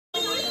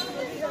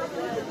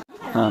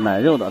买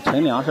肉的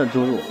纯粮食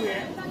猪肉，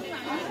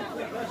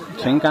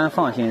纯干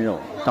放心肉，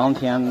当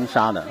天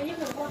杀的。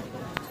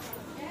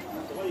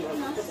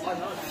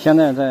现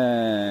在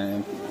在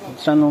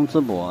山东淄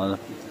博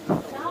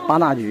八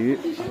大局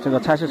这个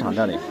菜市场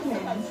这里，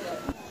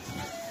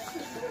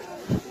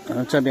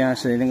这边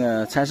是那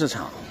个菜市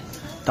场，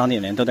当地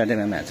人都在这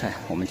边买菜，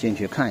我们进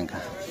去看一看。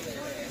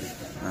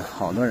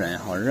好多人，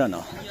好热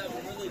闹。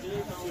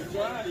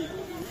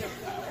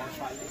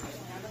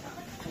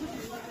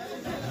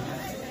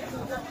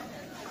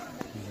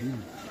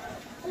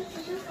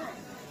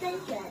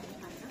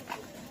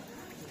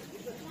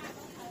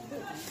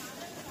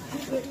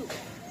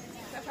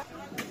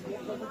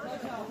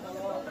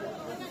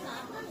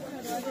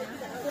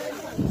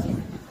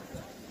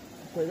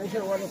贵的去，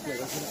我这贵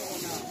的去。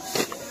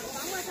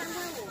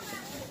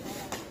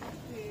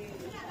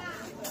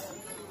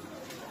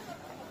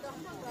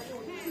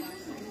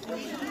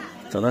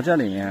走到这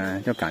里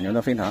面就感觉到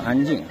非常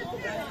安静。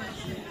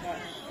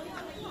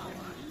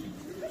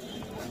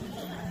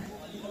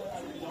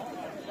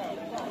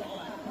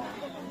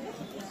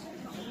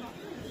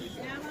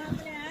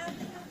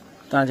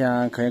大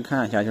家可以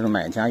看一下，就是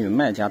买家与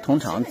卖家通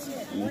常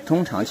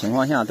情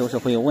况下都是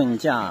会问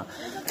价，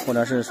或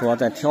者是说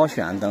在挑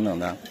选等等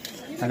的。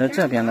但是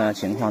这边的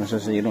情况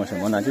是一种什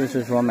么呢？就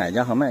是说买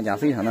家和卖家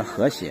非常的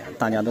和谐，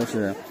大家都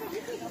是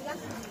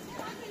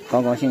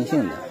高高兴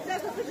兴的。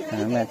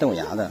卖豆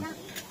芽的，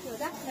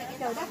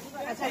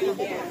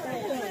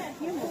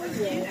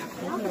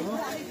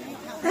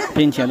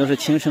并且都是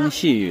轻声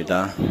细语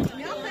的。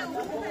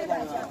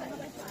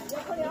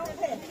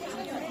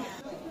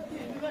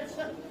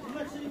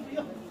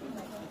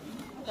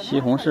西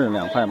红柿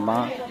2块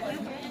8，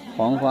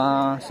黄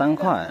瓜3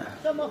块。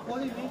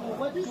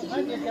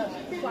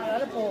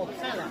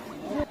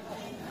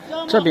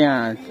这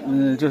边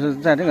就是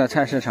在这个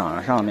菜市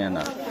场上面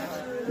的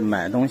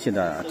买东西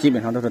的，基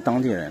本上都是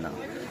当地人的。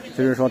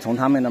就是说，从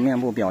他们的面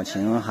部表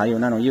情还有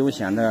那种悠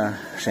闲的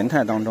神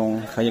态当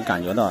中，可以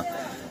感觉到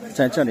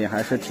在这里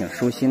还是挺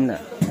舒心的。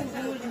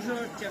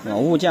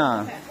物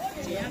价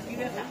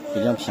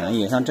比较便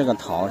宜，像这个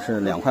桃是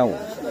2块5。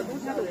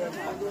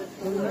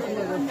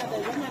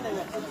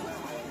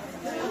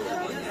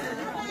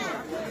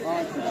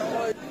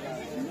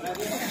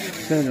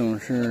这种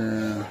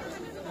是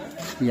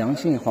阳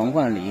性皇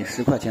冠梨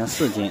，10块钱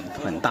4斤，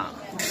很大。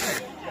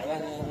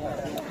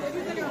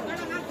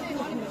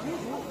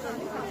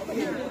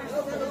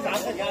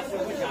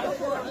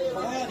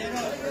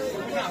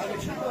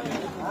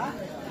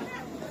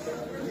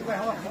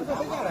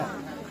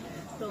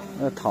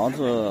桃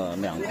子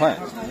2块。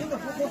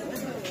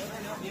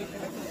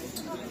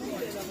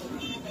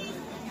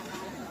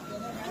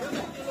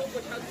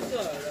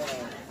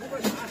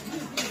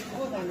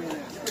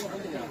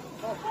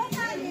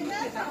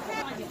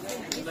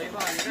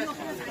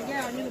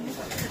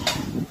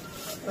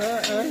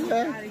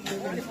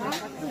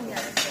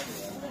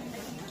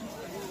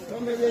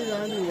咱们这原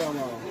6个嘛。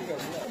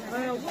5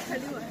块6。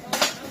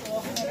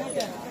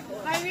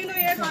白云豆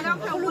也装2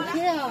块5啊。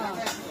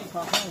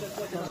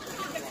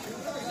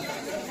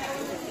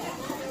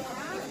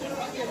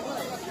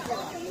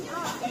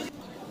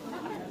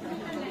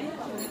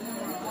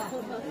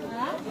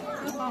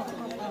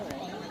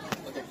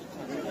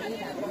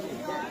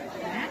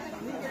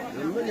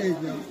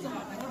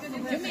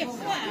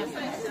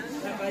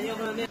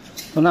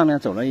从那边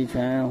走了一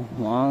圈，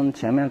往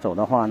前面走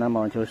的话，那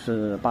么就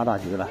是八大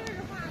局了。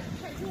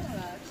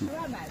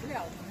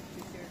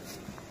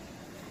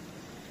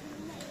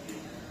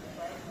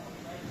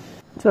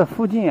这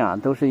附近啊，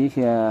都是一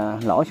些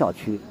老小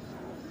区。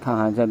看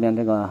看这边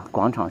这个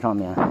广场上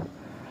面，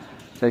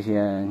这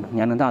些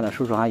年龄大的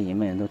叔叔阿姨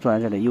们都坐在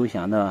这里悠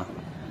闲的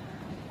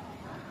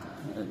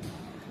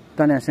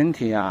锻炼身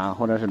体呀，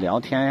或者是聊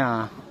天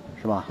呀，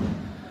是吧？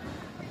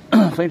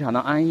非常的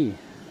安逸。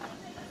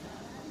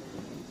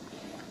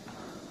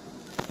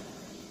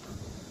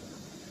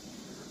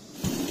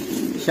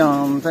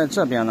像在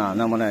这边呢，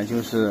那么呢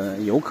就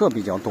是游客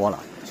比较多了，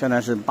现在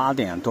是8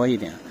点多一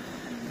点，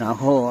然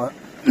后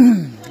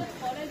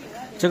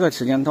这个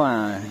时间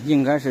段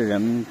应该是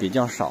人比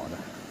较少的。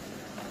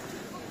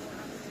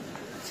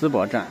淄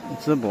博站，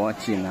淄博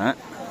济南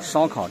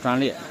烧烤专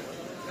列，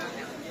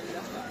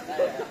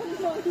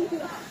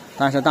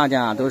但是大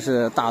家都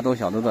是大兜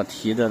小兜的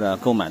提着的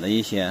购买的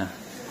一些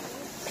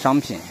商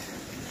品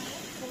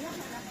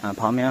啊，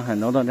旁边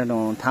很多的这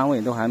种摊位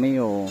都还没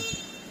有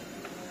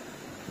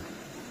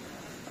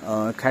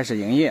开始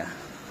营业。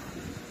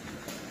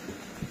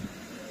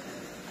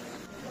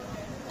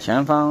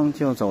前方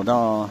就走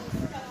到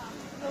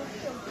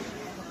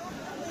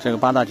这个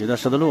八大局的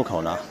十字路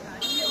口了。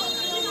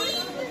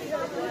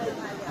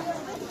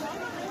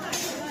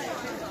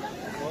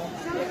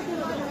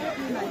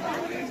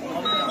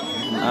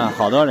啊，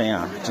好多人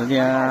呀，直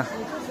接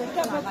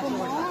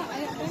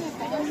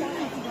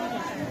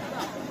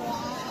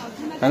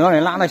很多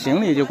人拉着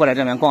行李就过来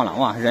这边逛了，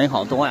哇，人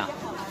好多呀！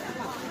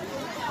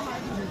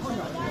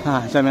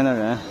啊，这边的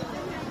人，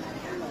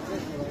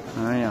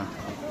哎呀。